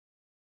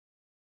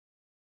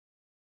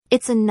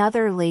It's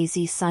another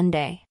lazy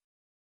Sunday.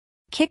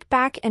 Kick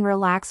back and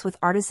relax with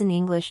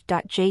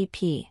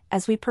artisanenglish.jp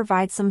as we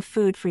provide some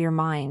food for your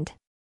mind.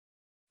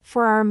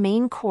 For our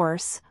main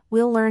course,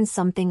 we'll learn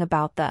something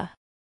about the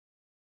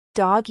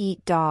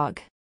dog-eat-dog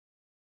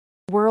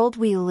world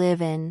we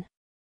live in.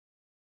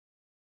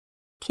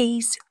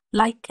 Please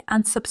like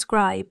and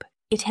subscribe.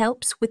 It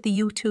helps with the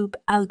YouTube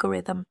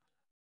algorithm.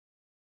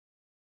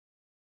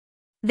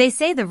 They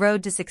say the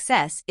road to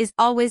success is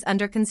always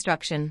under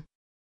construction.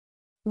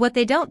 What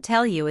they don't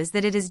tell you is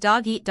that it is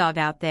dog-eat-dog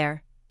out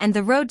there, and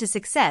the road to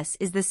success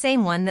is the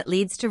same one that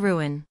leads to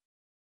ruin.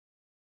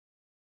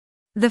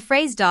 The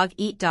phrase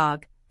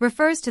dog-eat-dog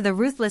refers to the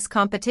ruthless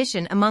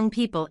competition among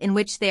people in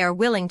which they are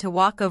willing to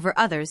walk over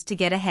others to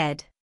get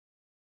ahead.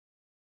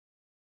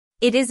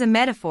 It is a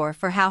metaphor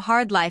for how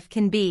hard life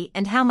can be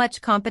and how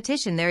much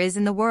competition there is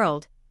in the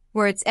world,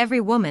 where it's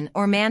every woman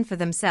or man for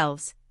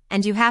themselves,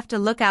 and you have to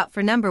look out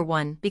for number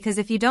one because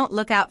if you don't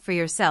look out for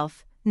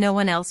yourself, no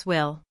one else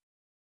will.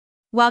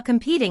 While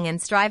competing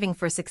and striving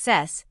for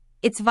success,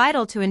 it's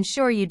vital to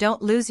ensure you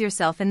don't lose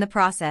yourself in the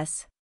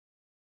process.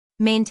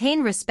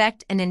 Maintain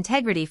respect and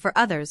integrity for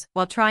others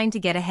while trying to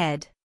get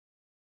ahead.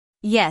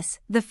 Yes,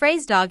 the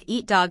phrase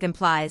dog-eat-dog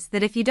implies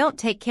that if you don't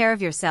take care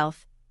of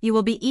yourself, you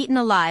will be eaten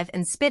alive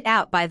and spit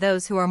out by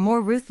those who are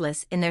more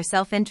ruthless in their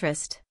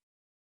self-interest.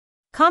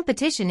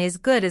 Competition is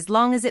good as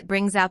long as it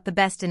brings out the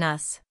best in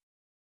us.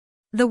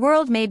 The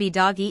world may be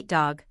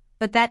dog-eat-dog,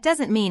 but that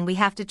doesn't mean we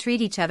have to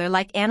treat each other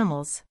like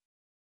animals.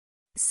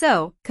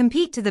 So,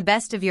 compete to the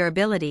best of your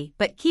ability,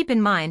 but keep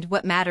in mind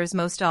what matters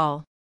most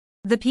all.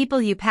 The people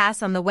you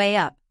pass on the way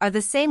up are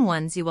the same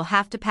ones you will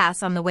have to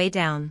pass on the way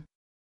down.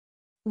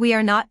 We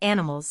are not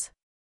animals.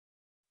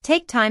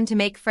 Take time to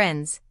make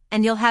friends,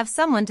 and you'll have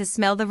someone to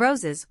smell the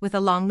roses with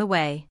along the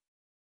way.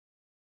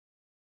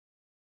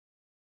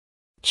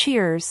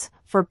 Cheers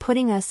for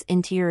putting us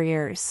into your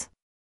ears.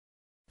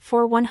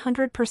 For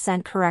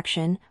 100%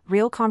 correction,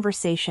 real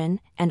conversation,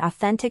 and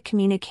authentic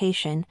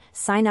communication,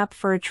 sign up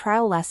for a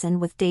trial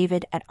lesson with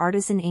David at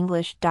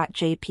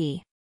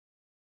artisanenglish.jp.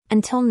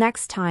 Until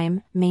next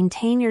time,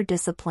 maintain your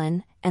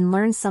discipline and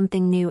learn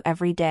something new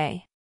every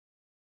day.